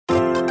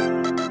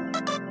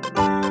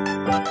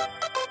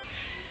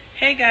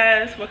Hey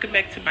guys, welcome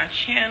back to my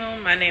channel.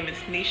 My name is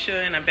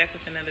Nisha and I'm back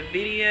with another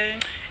video.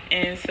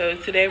 And so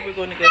today we're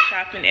going to go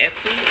shopping at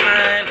Food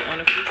Line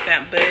on a food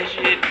stamp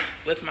budget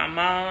with my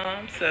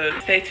mom. So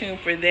stay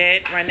tuned for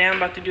that. Right now I'm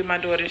about to do my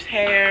daughter's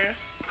hair.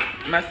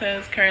 My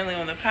son's currently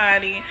on the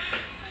potty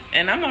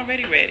and I'm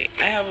already ready.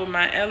 I have on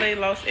my LA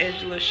Los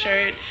Angeles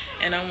shirt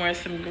and I'm wearing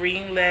some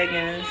green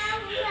leggings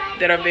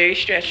that are very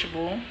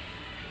stretchable.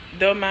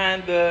 Don't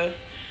mind the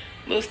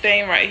little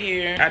stain right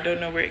here. I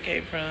don't know where it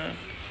came from.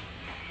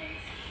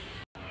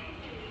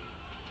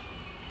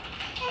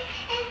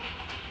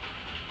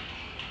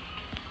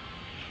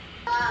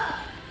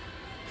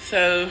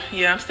 So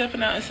yeah, I'm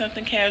stepping out in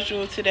something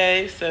casual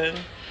today. So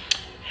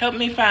help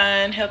me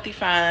find healthy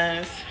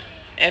finds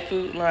at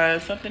Food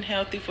Line, something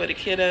healthy for the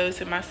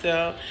kiddos and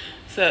myself.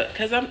 So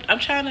because I'm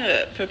trying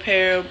to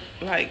prepare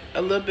like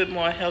a little bit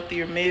more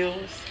healthier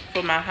meals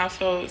for my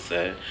household.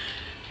 So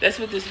that's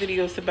what this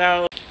video is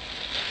about.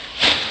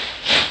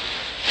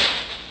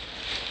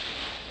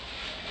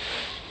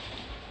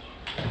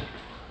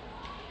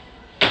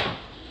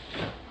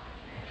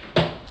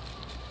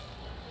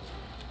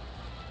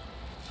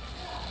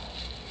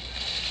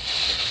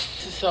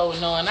 So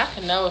annoying. I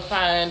can never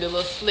find the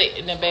little slit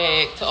in the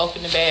bag to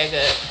open the bag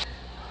up.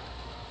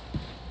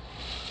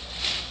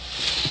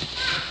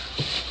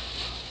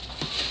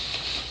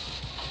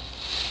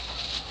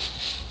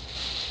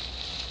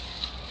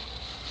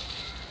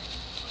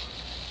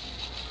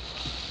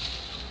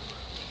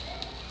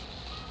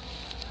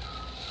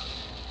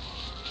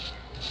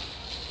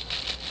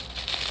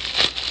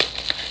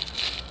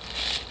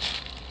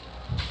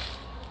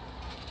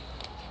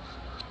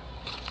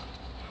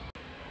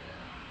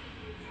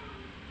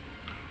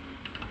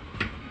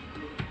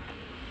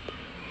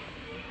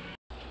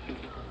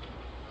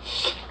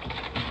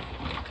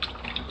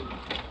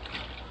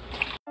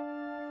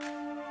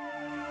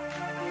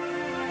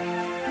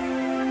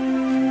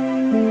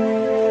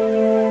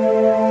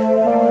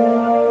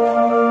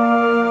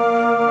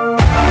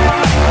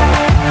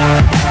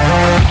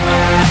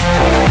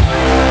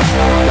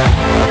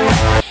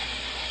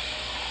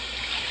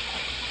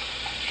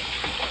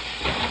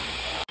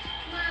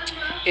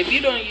 If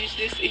you don't use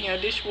this in your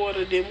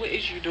dishwater, then what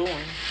is you doing?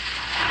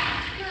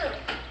 Daddy,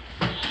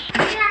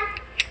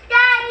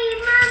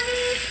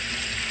 Mommy.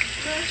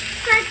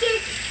 Daddy.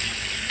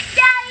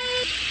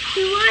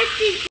 She wants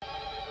to.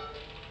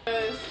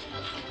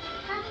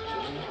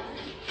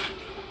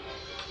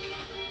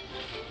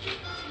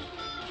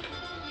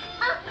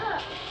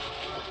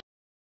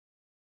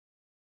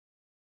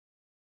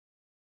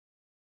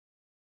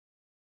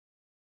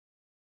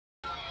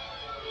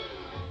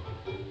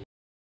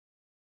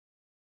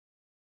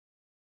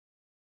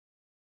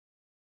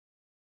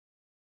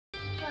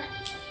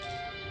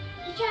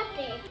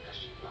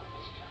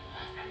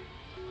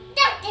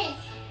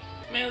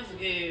 Smells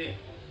good.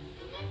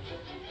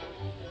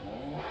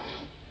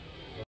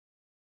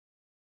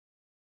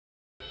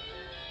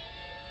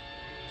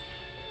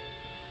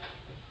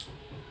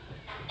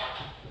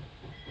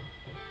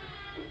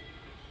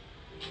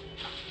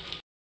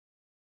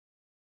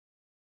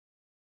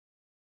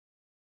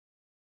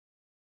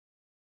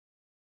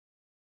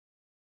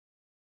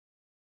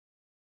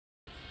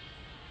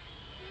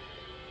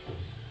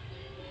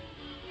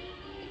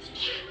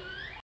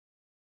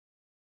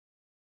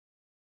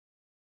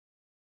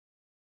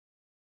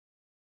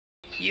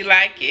 You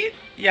like it?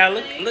 Y'all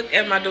look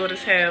at my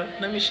daughter's hair.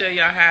 Let me show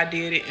y'all how I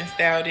did it and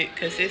styled it,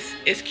 cause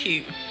it's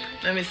cute.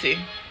 Let me see.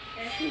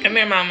 Come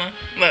here, mama.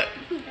 Look.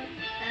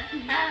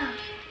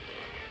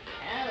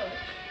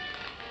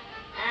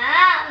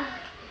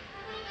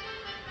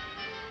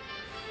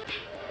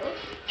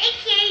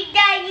 Okay,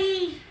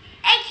 Daddy.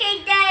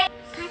 Okay, Daddy.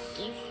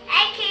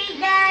 Okay,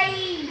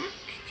 Daddy.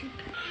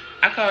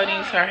 I call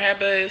these her hair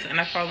buds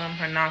and I call them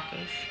her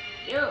knockers.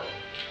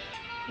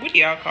 What do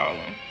y'all call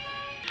them?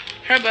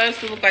 Her buds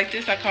to look like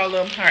this, I call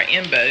them her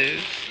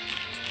embos.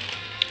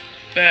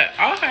 But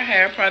all her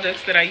hair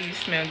products that I use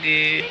smell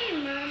good.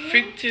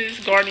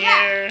 Fructis,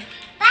 Garnier,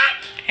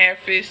 Hair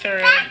Fit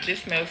Serum.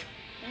 This smells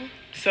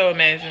so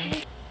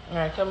amazing.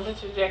 Alright, come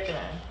put your jacket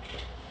on.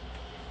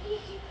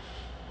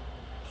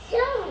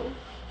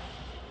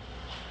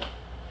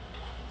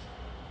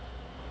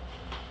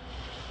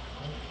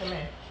 Come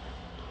here.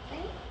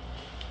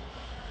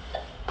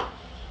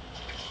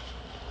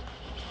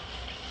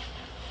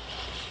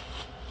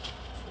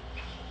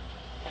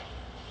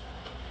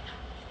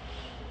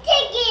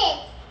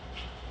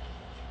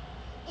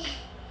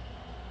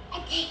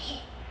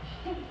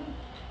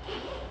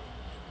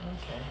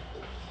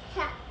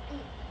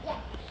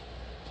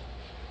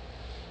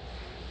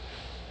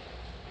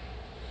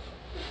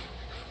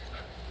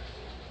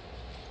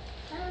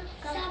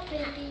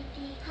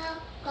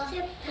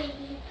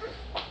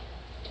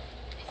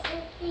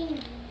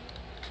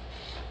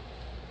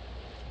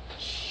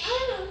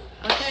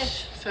 Okay,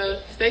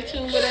 so stay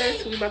tuned with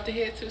us. We about to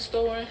head to the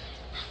store.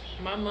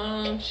 My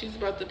mom, she's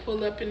about to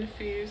pull up in a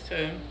few.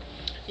 So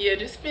yeah,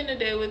 just spend the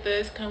day with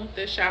us. Come with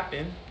us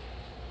shopping.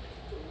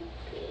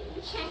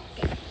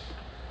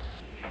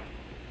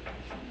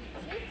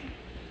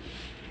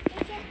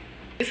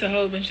 It's a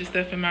whole bunch of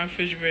stuff in my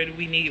refrigerator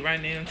we need right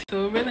now.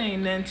 So it really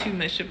ain't nothing too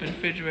much up in the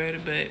refrigerator,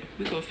 but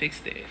we gonna fix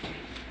that.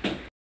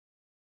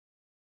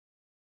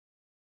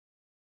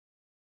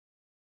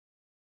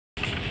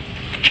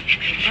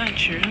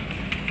 Luncher.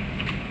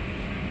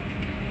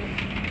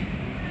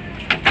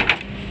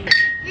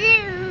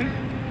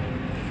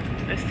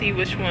 Let's see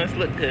which ones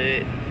look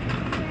good.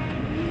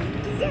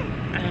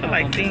 I feel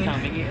like these.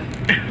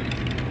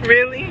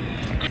 Really?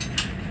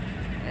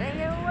 I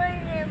don't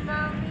want it,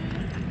 Mommy.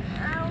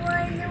 I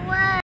want the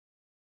one.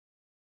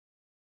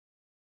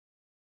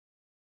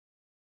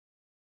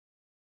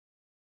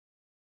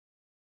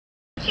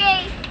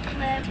 Okay.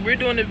 We're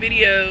doing a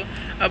video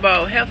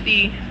about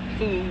healthy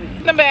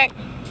food. Come back.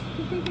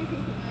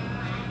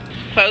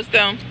 Close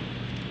them.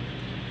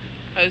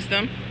 Close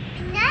them.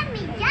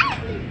 Yummy,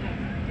 yummy.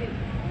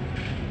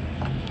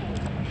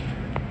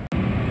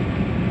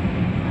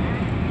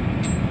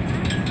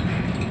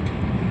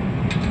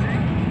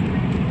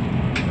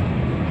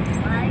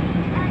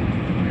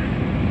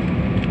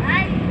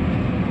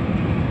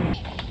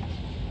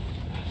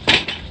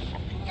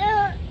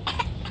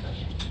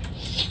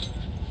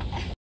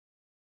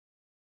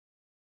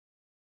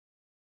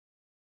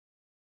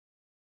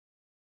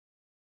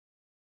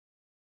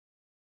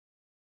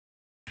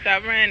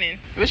 Stop running.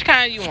 Which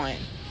kind you want?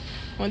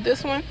 Want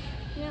this one?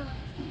 No.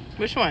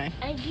 Which one?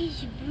 I get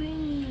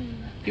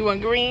green. You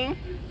want green?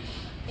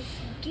 I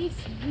get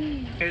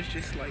green. It's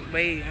just like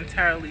way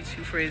entirely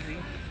too frizzy.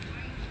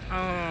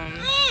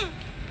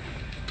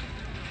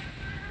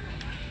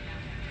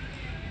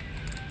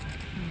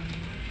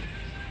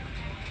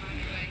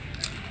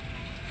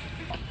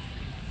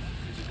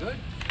 Good.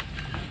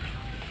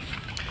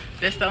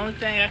 That's the only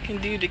thing I can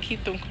do to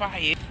keep them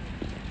quiet.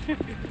 So,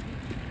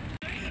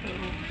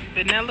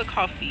 vanilla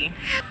coffee.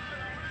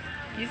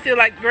 You still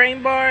like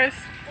green bars?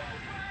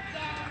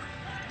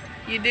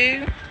 You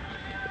do?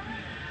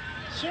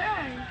 Sure.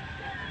 I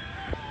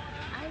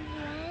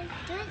want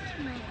this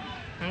one.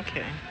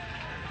 Okay.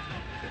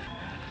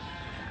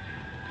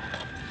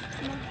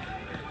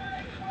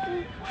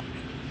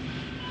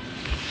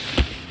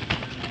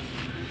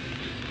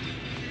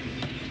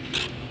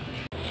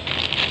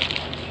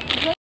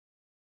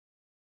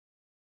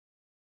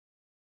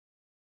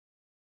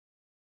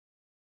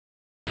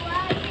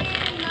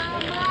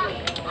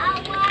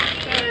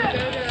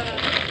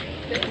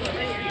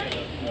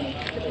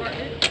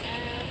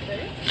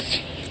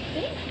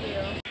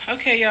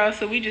 Okay, y'all,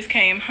 so we just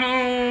came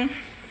home.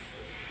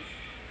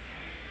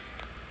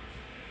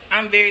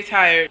 I'm very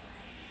tired.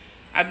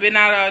 I've been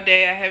out all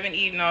day. I haven't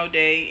eaten all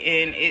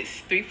day, and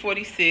it's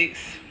 3:46.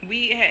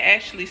 We had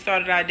actually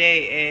started our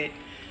day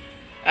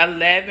at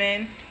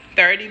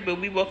 11:30, but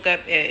we woke up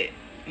at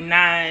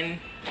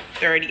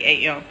 9:30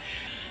 a.m.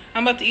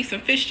 I'm about to eat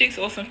some fish sticks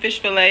or some fish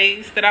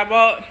fillets that I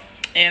bought,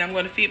 and I'm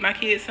going to feed my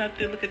kids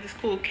something. Look at this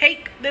cool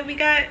cake that we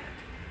got.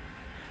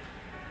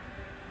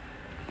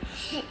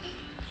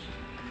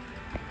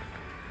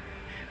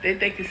 They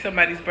think it's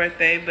somebody's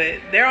birthday,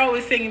 but they're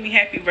always singing me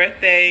happy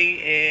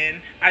birthday,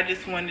 and I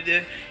just wanted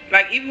to,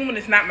 like, even when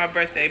it's not my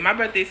birthday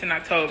is in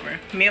October.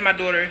 Me and my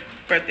daughter's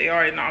birthday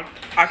are in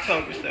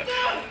October, so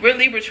we're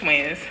Libra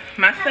twins.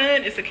 My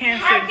son is a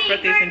Cancer, his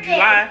birthday is in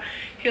July.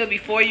 He'll be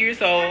 4 years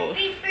old,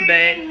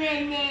 but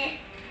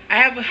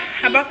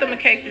I bought them a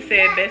cake that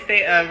said best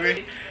day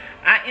ever.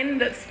 I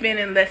ended up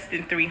spending less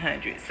than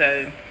 $300,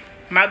 so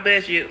my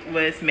budget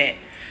was met.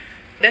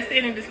 That's the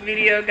end of this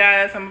video,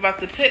 guys. I'm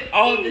about to put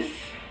all this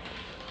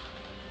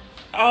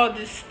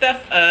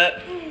stuff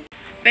up.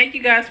 Thank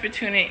you guys for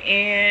tuning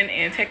in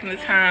and taking the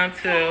time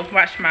to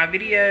watch my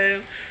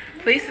video.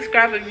 Please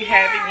subscribe if you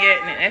haven't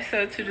yet, and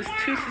also to the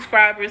 2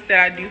 subscribers that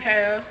I do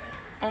have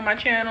on my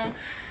channel.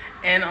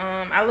 And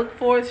I look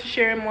forward to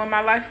sharing more of my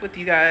life with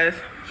you guys.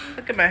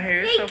 Look at my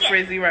hair, it's so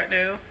frizzy right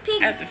now.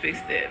 I have to fix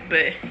that,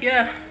 but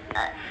yeah,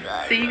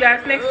 see you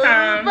guys next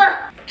time.